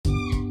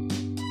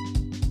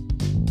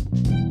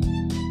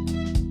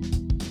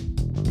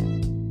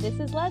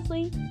This is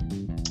Leslie.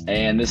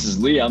 And this is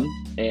Liam,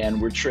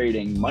 and we're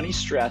trading money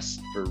stress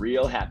for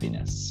real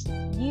happiness.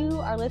 You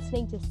are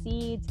listening to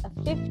Seeds, a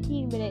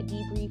 15-minute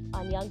debrief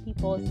on young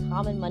people's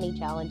common money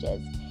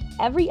challenges.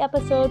 Every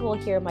episode, we'll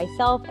hear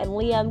myself and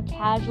Liam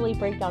casually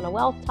break down a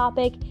wealth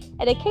topic,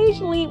 and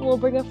occasionally we'll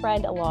bring a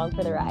friend along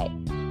for the ride.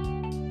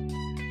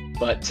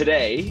 But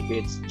today,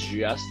 it's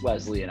just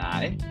Leslie and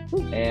I.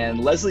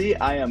 And Leslie,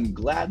 I am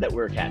glad that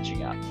we're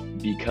catching up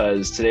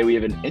because today we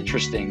have an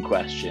interesting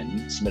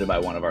question submitted by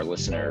one of our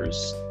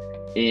listeners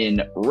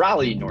in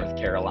Raleigh, North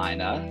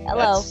Carolina.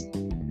 Hello.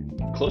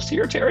 That's close to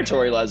your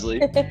territory,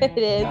 Leslie. It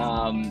is.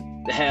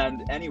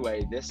 And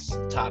anyway, this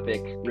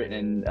topic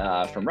written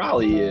from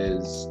Raleigh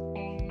is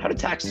how do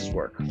taxes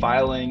work,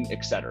 filing,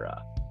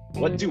 etc.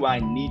 What do I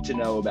need to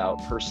know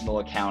about personal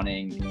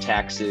accounting,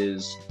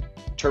 taxes,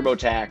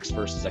 TurboTax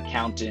versus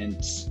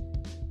accountants?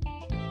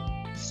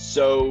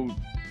 So,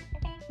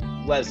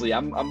 Leslie,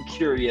 I'm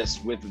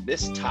curious with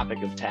this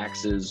topic of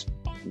taxes,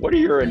 what are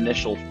your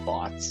initial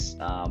thoughts?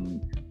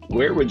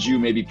 Where would you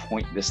maybe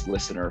point this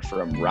listener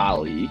from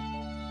Raleigh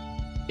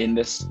in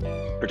this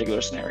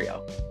particular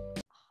scenario?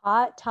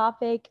 Hot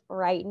topic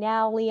right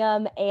now,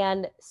 Liam,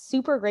 and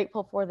super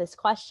grateful for this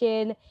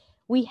question.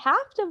 We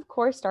have to, of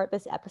course, start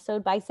this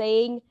episode by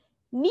saying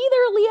neither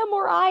Liam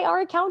or I are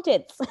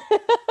accountants.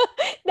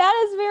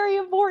 That is very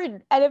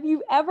important. And if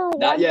you've ever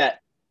wondered,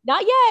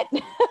 not yet.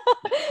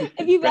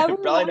 If you've ever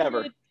probably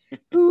never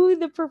who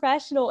the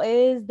professional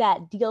is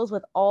that deals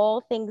with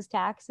all things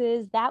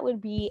taxes, that would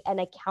be an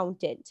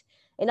accountant.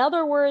 In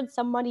other words,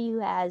 somebody who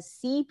has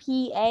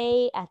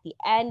CPA at the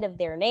end of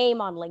their name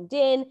on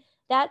LinkedIn.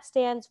 That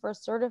stands for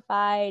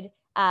Certified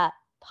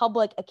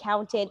Public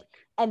Accountant.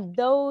 And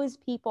those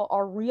people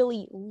are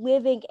really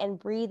living and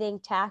breathing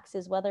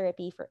taxes, whether it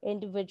be for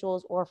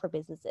individuals or for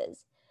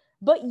businesses.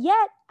 But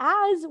yet,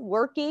 as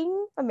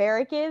working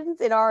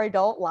Americans in our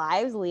adult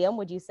lives, Liam,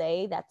 would you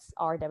say that's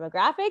our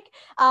demographic?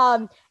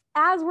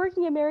 As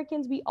working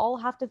Americans, we all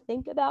have to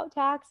think about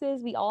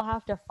taxes. We all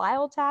have to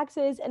file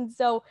taxes. And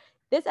so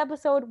this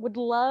episode would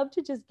love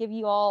to just give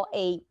you all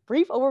a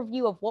brief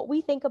overview of what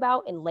we think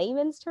about in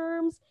layman's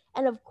terms.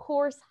 And of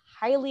course,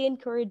 highly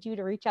encourage you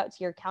to reach out to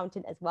your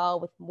accountant as well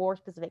with more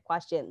specific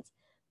questions.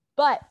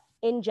 But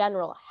in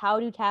general, how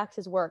do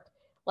taxes work?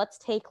 Let's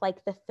take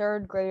like the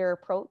third grader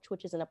approach,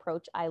 which is an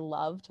approach I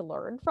love to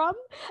learn from.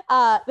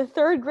 The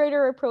third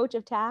grader approach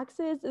of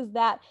taxes is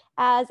that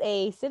as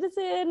a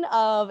citizen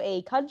of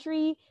a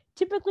country,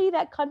 typically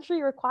that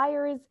country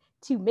requires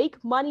to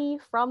make money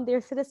from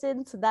their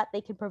citizens so that they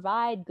can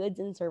provide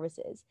goods and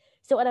services.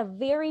 So at a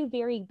very,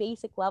 very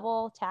basic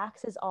level,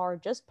 taxes are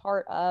just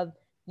part of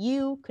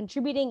you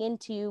contributing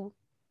into,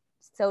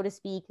 so to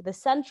speak, the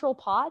central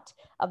pot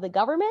of the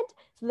government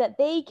so that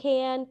they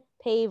can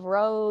pave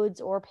roads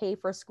or pay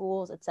for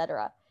schools,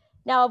 etc.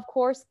 Now, of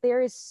course,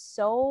 there is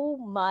so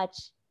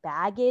much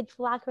baggage,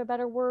 for lack of a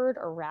better word,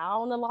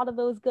 around a lot of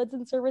those goods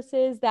and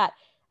services that,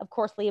 of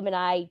course, Liam and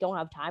I don't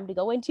have time to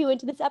go into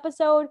this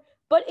episode.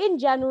 But in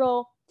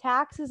general,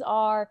 taxes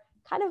are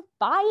kind of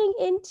buying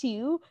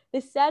into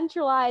the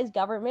centralized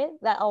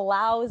government that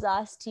allows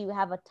us to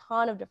have a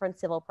ton of different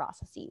civil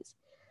processes.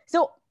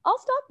 So I'll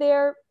stop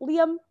there.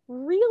 Liam,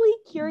 really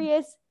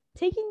curious,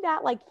 taking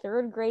that like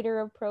third grader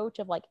approach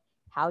of like,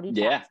 how do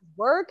taxes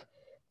work?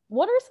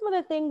 What are some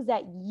of the things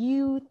that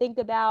you think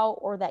about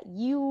or that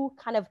you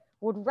kind of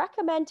would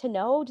recommend to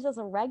know just as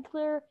a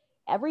regular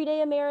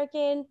everyday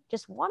American,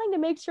 just wanting to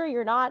make sure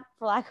you're not,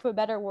 for lack of a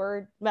better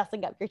word,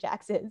 messing up your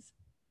taxes?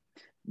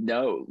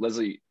 No,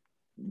 Leslie,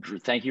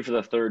 thank you for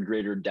the third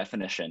grader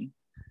definition.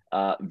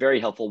 Very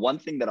helpful. One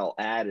thing that I'll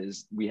add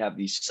is we have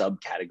these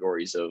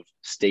subcategories of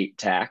state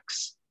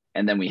tax,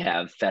 and then we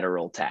have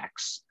federal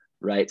tax,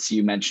 right? So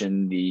you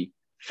mentioned the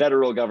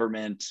federal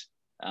government,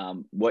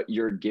 what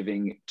you're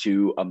giving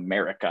to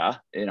America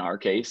in our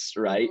case,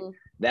 right? Mm-hmm.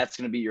 That's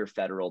going to be your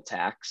federal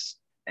tax,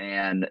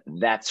 and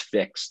that's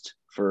fixed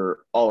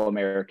for all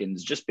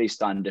Americans just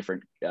based on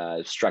different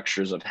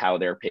structures of how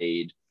they're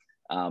paid.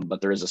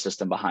 But there is a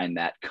system behind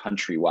that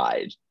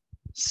countrywide.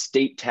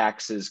 State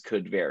taxes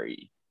could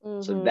vary.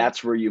 Mm-hmm. So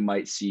that's where you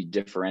might see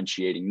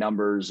differentiating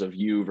numbers of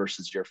you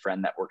versus your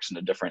friend that works in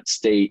a different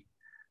state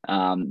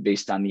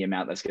based on the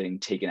amount that's getting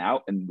taken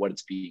out and what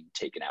it's being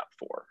taken out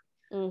for.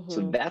 Mm-hmm.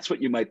 So that's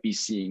what you might be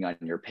seeing on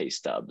your pay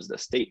stubs, the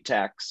state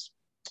tax,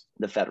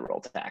 the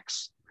federal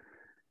tax.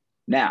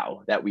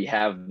 Now that we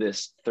have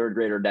this third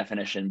grader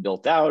definition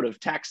built out of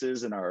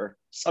taxes and our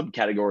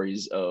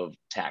subcategories of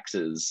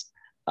taxes,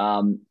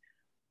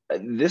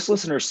 this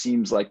listener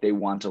seems like they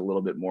want a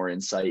little bit more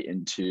insight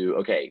into,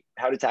 okay,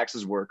 how do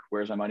taxes work?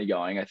 Where's my money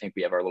going? I think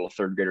we have our little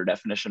third grader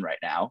definition right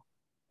now,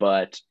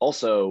 but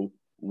also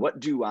what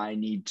do I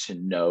need to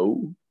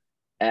know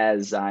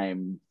as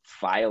I'm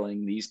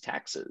filing these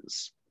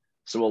taxes?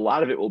 So a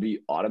lot of it will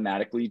be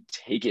automatically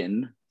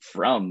taken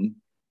from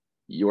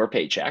your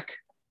paycheck,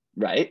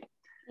 right?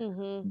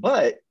 Mm-hmm.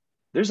 But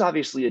there's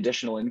obviously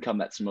additional income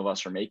that some of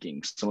us are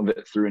making, some of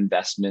it through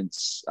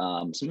investments,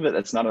 some of it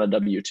that's not on a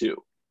W-2.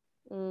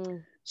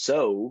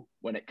 So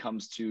when it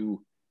comes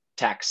to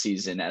tax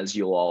season, as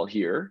you'll all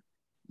hear,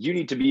 you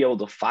need to be able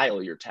to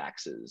file your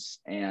taxes.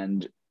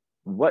 And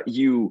what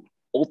you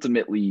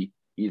ultimately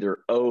either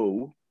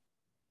owe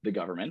the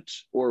government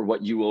or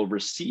what you will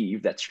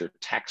receive, that's your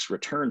tax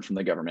return from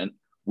the government,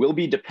 will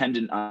be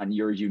dependent on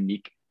your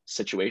unique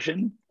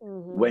situation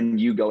when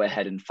you go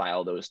ahead and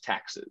file those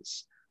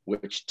taxes,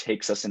 which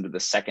takes us into the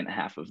second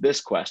half of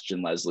this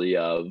question, Leslie,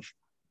 of,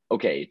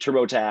 okay,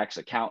 TurboTax,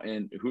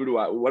 accountant,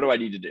 what do I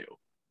need to do?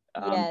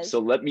 Yes. So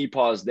let me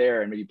pause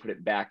there and maybe put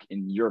it back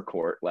in your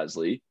court,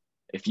 Leslie.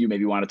 If you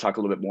maybe want to talk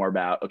a little bit more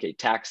about, okay,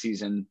 tax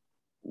season,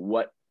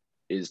 what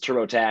is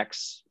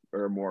TurboTax,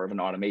 or more of an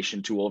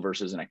automation tool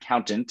versus an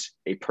accountant,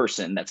 a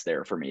person that's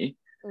there for me?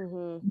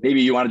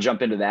 Maybe you want to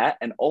jump into that.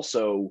 And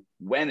also,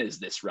 when is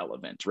this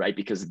relevant, right?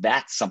 Because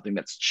that's something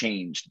that's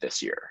changed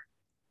this year.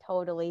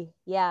 Totally.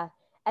 Yeah.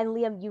 And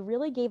Liam, you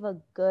really gave a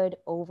good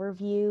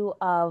overview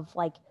of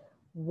like,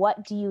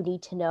 what do you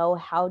need to know?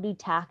 How do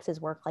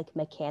taxes work like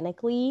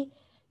mechanically?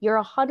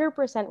 You're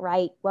 100%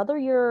 right. Whether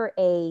you're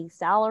a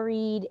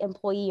salaried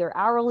employee or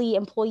hourly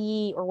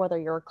employee, or whether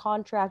you're a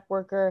contract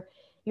worker,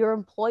 your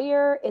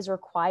employer is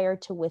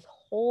required to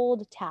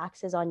withhold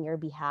taxes on your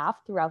behalf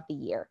throughout the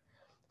year.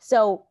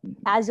 So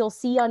as you'll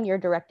see on your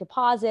direct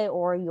deposit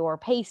or your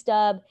pay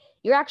stub,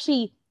 you're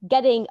actually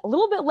getting a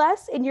little bit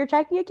less in your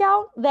checking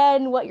account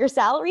than what your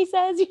salary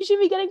says you should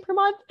be getting per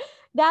month.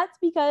 That's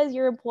because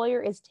your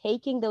employer is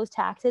taking those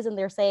taxes and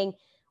they're saying,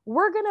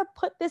 we're going to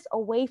put this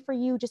away for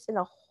you just in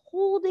a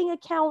holding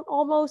account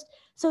almost,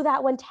 so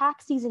that when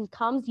tax season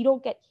comes, you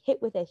don't get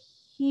hit with a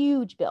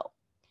huge bill.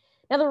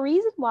 Now, the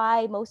reason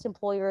why most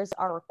employers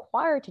are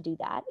required to do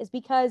that is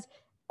because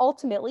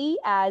ultimately,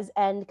 as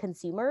end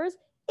consumers,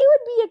 it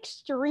would be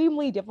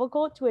extremely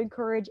difficult to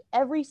encourage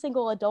every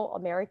single adult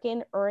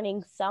American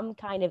earning some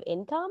kind of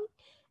income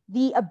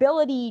the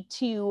ability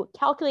to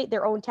calculate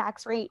their own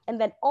tax rate and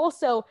then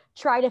also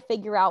try to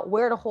figure out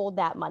where to hold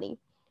that money.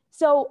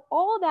 So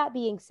all of that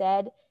being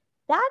said,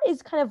 that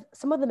is kind of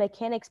some of the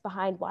mechanics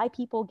behind why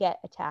people get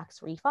a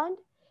tax refund.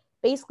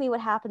 Basically, what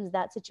happens in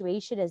that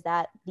situation is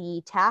that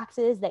the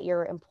taxes that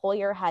your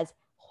employer has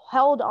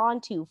held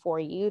onto for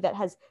you, that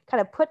has kind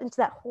of put into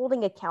that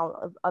holding account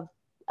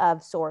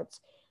of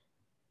sorts,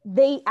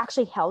 they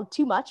actually held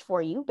too much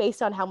for you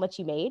based on how much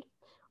you made.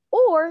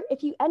 Or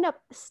if you end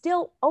up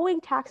still owing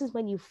taxes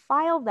when you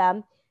file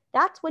them,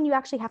 that's when you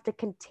actually have to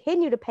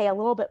continue to pay a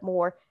little bit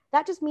more.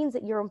 That just means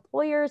that your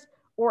employers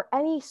or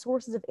any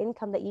sources of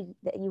income that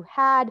you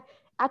had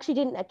actually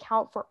didn't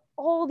account for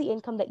all the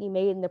income that you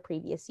made in the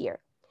previous year.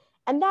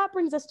 And that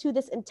brings us to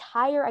this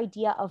entire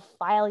idea of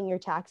filing your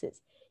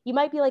taxes. You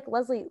might be like,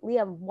 Leslie,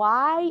 Liam,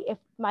 why, if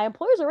my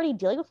employer's already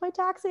dealing with my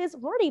taxes,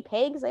 I'm already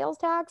paying sales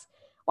tax,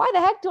 why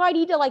the heck do I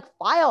need to like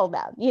file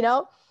them, you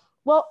know?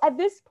 Well, at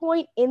this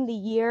point in the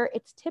year,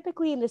 it's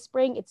typically in the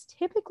spring, it's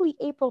typically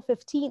April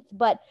 15th.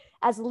 But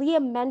as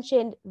Liam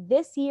mentioned,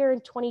 this year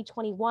in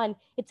 2021,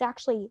 it's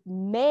actually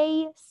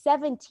May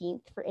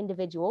 17th for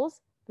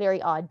individuals.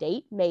 Very odd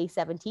date, May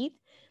 17th.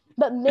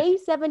 But May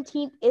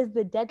 17th is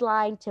the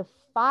deadline to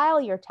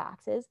file your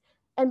taxes.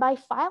 And by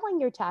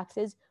filing your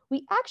taxes,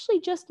 we actually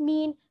just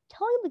mean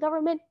telling the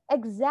government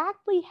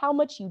exactly how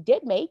much you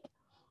did make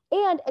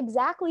and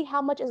exactly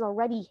how much is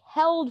already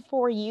held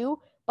for you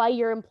by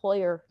your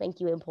employer. Thank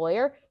you,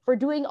 employer, for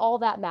doing all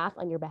that math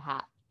on your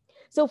behalf.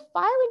 So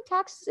filing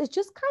taxes is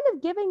just kind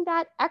of giving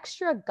that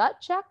extra gut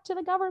check to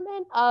the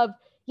government of,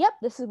 yep,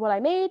 this is what I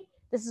made.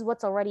 This is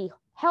what's already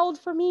held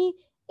for me.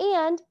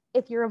 And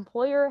if your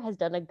employer has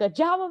done a good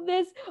job of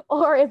this,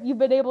 or if you've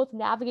been able to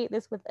navigate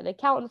this with an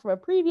accountant from a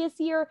previous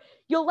year,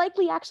 you'll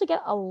likely actually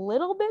get a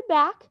little bit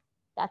back.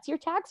 That's your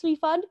tax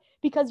refund,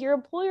 because your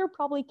employer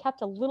probably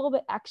kept a little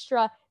bit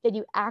extra than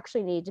you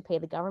actually needed to pay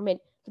the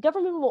government. The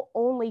government will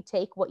only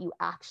take what you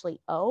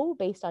actually owe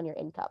based on your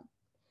income.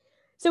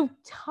 So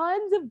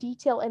tons of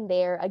detail in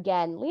there.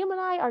 Again, Liam and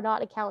I are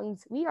not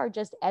accountants. We are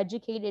just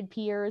educated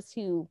peers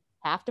who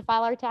have to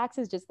file our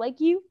taxes just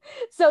like you.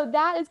 So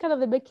that is kind of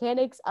the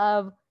mechanics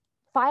of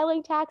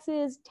filing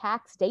taxes,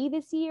 tax day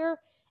this year.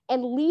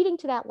 And leading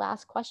to that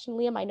last question,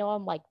 Liam, I know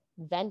I'm like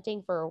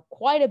venting for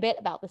quite a bit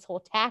about this whole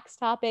tax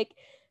topic.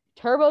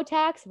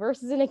 TurboTax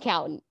versus an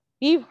accountant.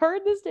 We've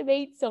heard this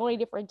debate so many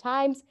different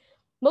times.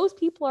 Most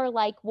people are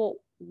like, well,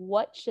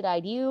 what should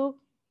I do?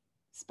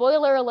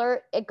 Spoiler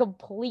alert, it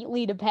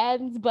completely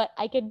depends, but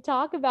I can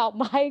talk about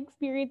my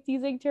experience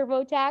using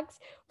TurboTax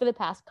for the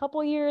past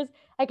couple years.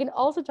 I can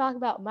also talk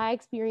about my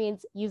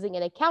experience using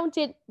an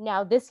accountant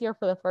now this year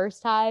for the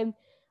first time.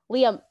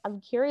 Liam,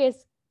 I'm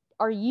curious,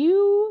 have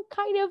you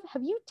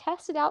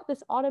tested out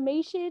this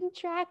automation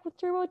track with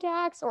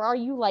TurboTax, or are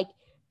you like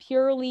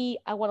purely,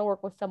 I want to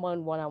work with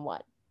someone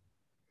one-on-one?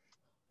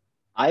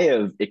 I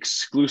have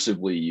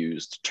exclusively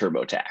used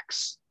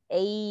TurboTax.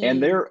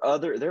 And there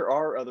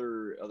are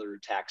other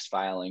tax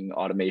filing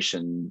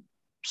automation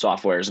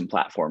softwares and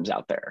platforms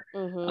out there.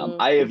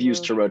 I have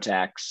used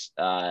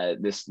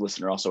TurboTax. This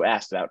listener also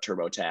asked about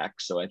TurboTax,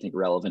 so I think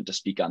relevant to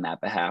speak on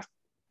that behalf.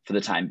 for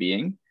the time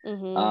being.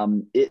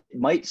 It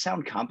might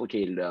sound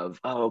complicated of,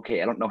 oh,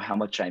 okay, I don't know how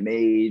much I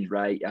made,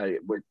 right? Do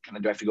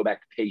I have to go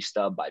back to pay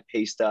stub by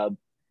pay stub?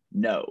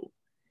 No,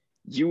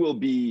 you will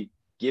be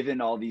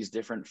given all these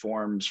different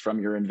forms from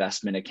your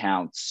investment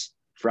accounts,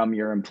 from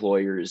your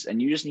employers,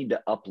 and you just need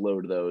to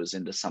upload those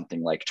into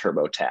something like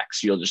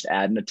TurboTax. You'll just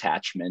add an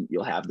attachment,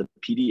 you'll have the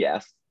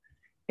PDF,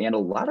 and a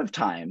lot of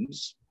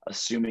times,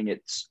 assuming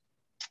it's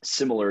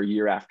similar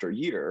year after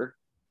year,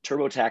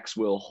 TurboTax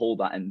will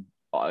hold on,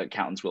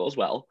 accountants will as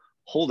well,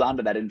 hold on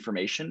to that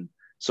information.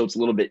 So it's a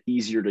little bit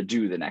easier to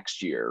do the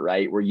next year,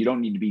 right? Where you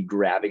don't need to be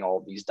grabbing all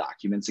of these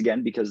documents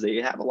again because they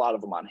have a lot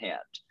of them on hand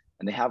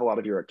and they have a lot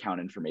of your account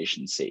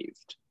information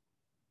saved.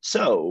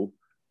 So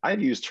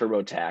I've used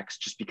TurboTax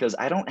just because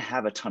I don't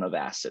have a ton of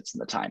assets in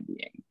the time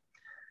being.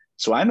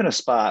 So I'm in a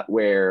spot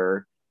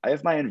where I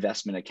have my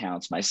investment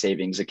accounts, my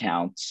savings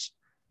accounts,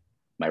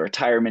 my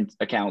retirement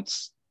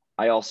accounts.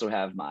 I also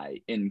have my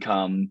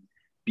income.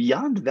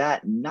 Beyond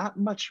that, not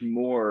much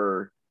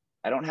more.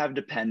 I don't have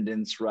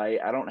dependents, right?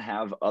 I don't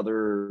have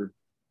other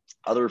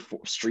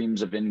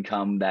streams of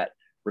income that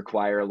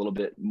require a little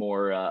bit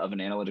more of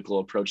an analytical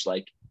approach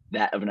like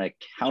that of an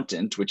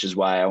accountant, which is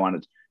why I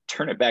wanted to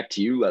turn it back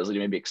to you, Leslie, to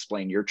maybe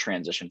explain your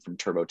transition from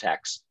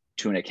TurboTax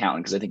to an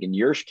accountant, because I think in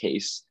your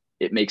case,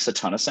 it makes a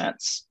ton of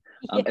sense.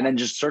 And then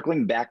just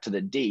circling back to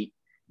the date,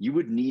 you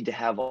would need to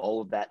have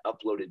all of that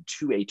uploaded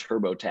to a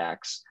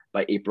TurboTax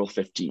by April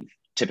 15th,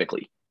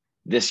 typically.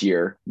 This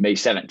year, May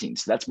 17th.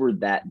 So that's where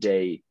that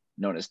day,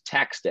 known as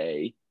tax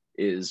day,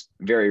 is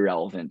very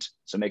relevant.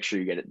 So make sure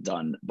you get it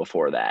done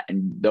before that.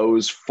 And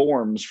those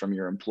forms from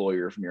your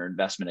employer, from your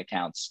investment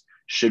accounts,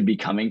 should be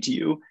coming to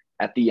you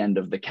at the end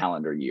of the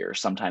calendar year.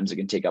 Sometimes it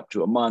can take up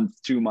to a month,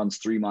 2 months,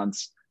 3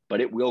 months,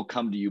 but it will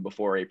come to you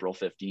before April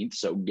 15th.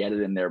 So get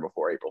it in there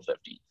before April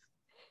 15th.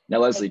 Now,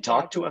 Leslie,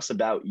 talk to us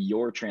about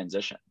your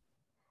transition.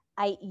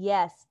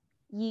 Yes,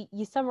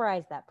 you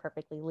summarized that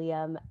perfectly,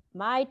 Liam.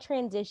 My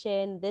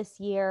transition this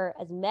year,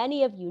 as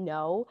many of you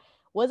know,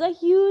 was a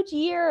huge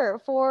year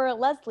for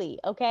Leslie.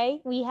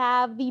 Okay, we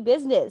have the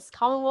business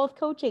Commonwealth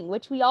Coaching,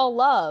 which we all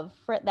love,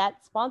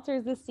 that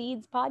sponsors the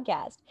Seeds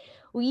podcast.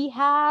 We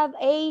have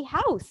a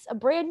house, a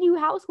brand new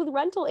house with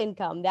rental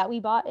income that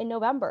we bought in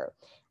November.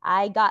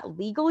 I got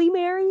legally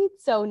married,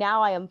 so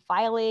now I am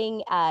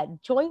filing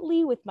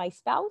jointly with my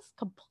spouse,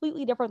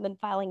 completely different than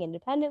filing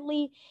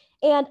independently.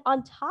 And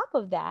on top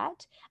of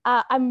that,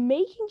 I'm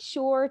making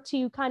sure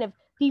to kind of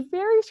be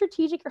very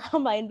strategic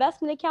around my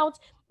investment accounts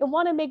and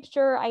want to make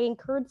sure I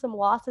incurred some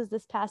losses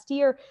this past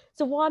year.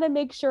 So want to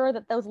make sure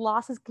that those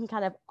losses can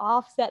kind of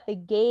offset the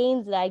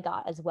gains that I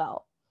got as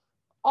well.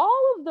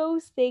 All of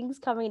those things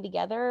coming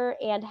together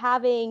and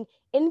having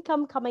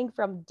income coming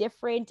from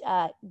different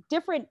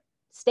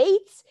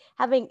states,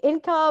 having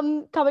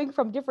income coming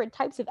from different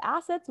types of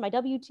assets, my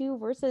W-2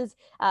 versus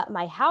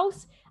my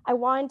house, I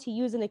wanted to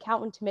use an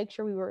accountant to make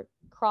sure we were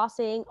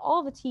crossing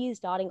all the T's,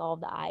 dotting all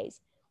the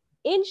I's.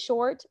 In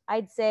short,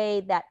 I'd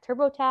say that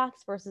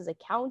TurboTax versus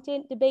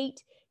accountant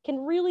debate can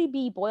really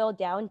be boiled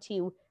down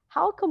to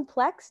how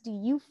complex do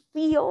you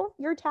feel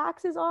your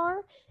taxes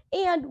are?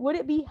 And would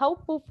it be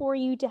helpful for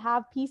you to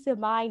have peace of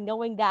mind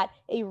knowing that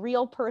a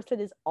real person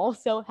is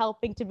also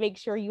helping to make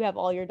sure you have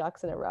all your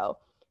ducks in a row?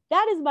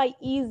 That is my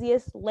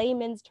easiest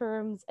layman's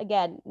terms.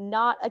 Again,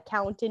 not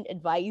accountant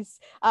advice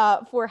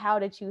for how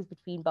to choose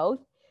between both.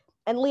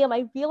 And Liam,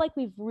 I feel like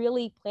we've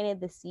really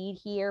planted the seed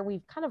here.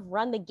 We've kind of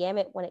run the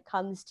gamut when it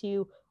comes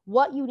to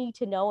what you need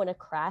to know in a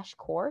crash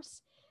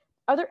course.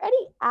 Are there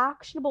any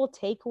actionable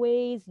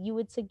takeaways you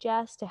would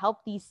suggest to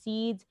help these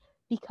seeds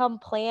become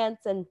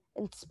plants and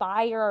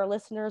inspire our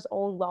listeners'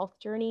 own wealth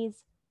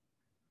journeys?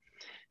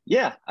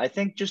 Yeah, I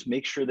think just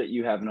make sure that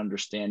you have an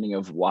understanding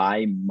of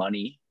why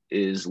money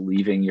is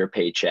leaving your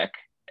paycheck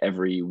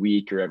every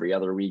week or every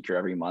other week or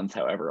every month,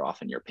 however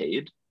often you're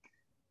paid.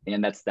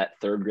 And that's that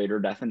third grader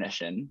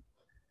definition.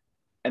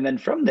 And then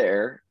from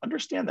there,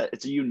 understand that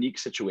it's a unique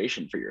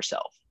situation for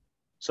yourself.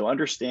 So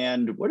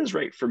understand what is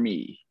right for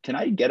me. Can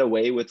I get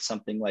away with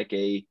something like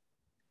a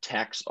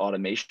tax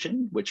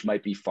automation, which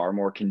might be far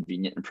more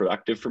convenient and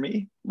productive for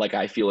me, like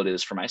I feel it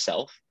is for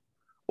myself?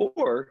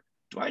 Or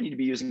do I need to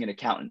be using an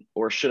accountant,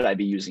 or should I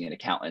be using an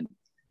accountant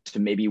to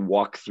maybe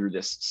walk through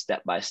this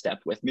step by step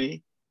with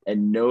me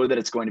and know that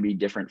it's going to be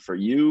different for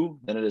you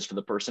than it is for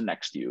the person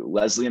next to you?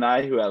 Leslie and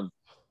I, who have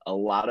a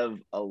lot of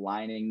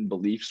aligning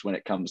beliefs when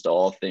it comes to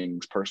all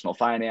things personal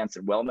finance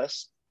and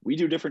wellness, we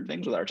do different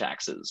things with our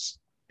taxes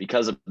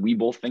because we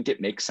both think it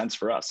makes sense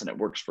for us and it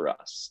works for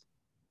us.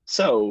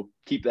 So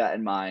keep that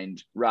in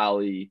mind. In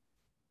Raleigh,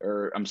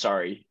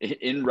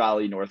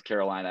 North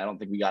Carolina. I don't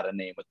think we got a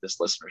name with this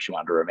listener. She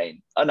wanted to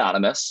remain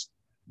anonymous,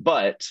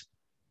 but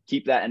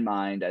keep that in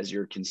mind as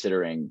you're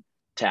considering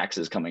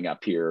taxes coming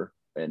up here.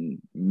 And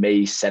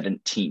May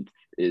 17th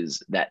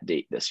is that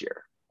date this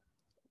year.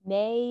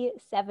 May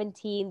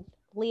 17th.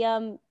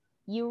 Liam,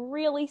 you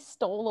really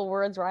stole the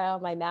words right out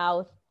of my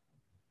mouth.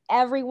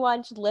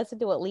 Everyone should listen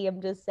to what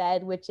Liam just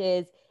said, which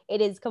is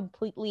it is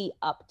completely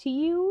up to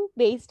you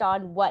based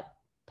on what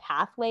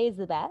pathway is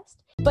the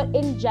best. But But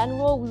in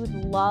general, we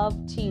would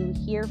love to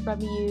hear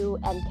from you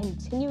and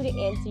continue to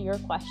answer your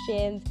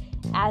questions,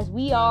 as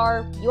we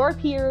are your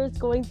peers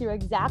going through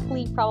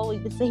exactly probably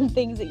the same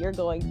things that you're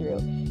going through.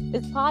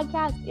 This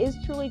podcast is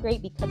truly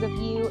great because of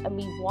you, and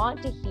we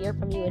want to hear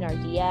from you in our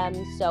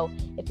DMs. So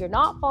if you're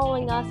not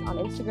following us on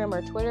Instagram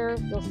or Twitter,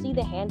 you'll see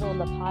the handle in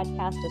the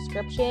podcast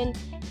description.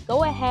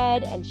 Go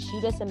ahead and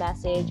shoot us a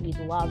message. We'd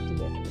love to hear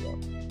from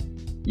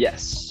you.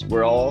 Yes,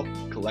 we're all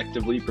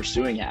collectively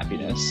pursuing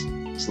happiness.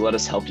 So let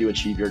us help you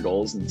achieve your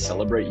goals and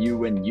celebrate you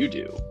when you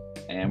do.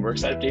 And we're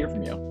excited to hear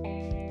from you.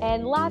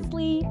 And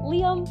lastly,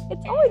 Liam,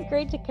 it's always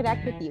great to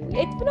connect with you.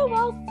 It's been a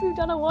while since we've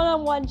done a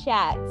one-on-one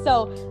chat.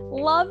 So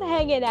love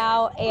hanging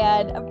out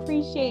and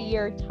appreciate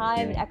your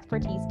time and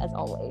expertise as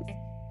always.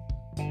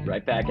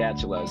 Right back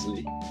at you,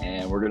 Leslie.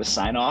 And we're going to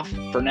sign off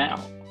for now.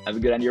 Have a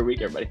good end of your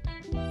week, everybody.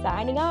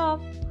 Signing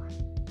off.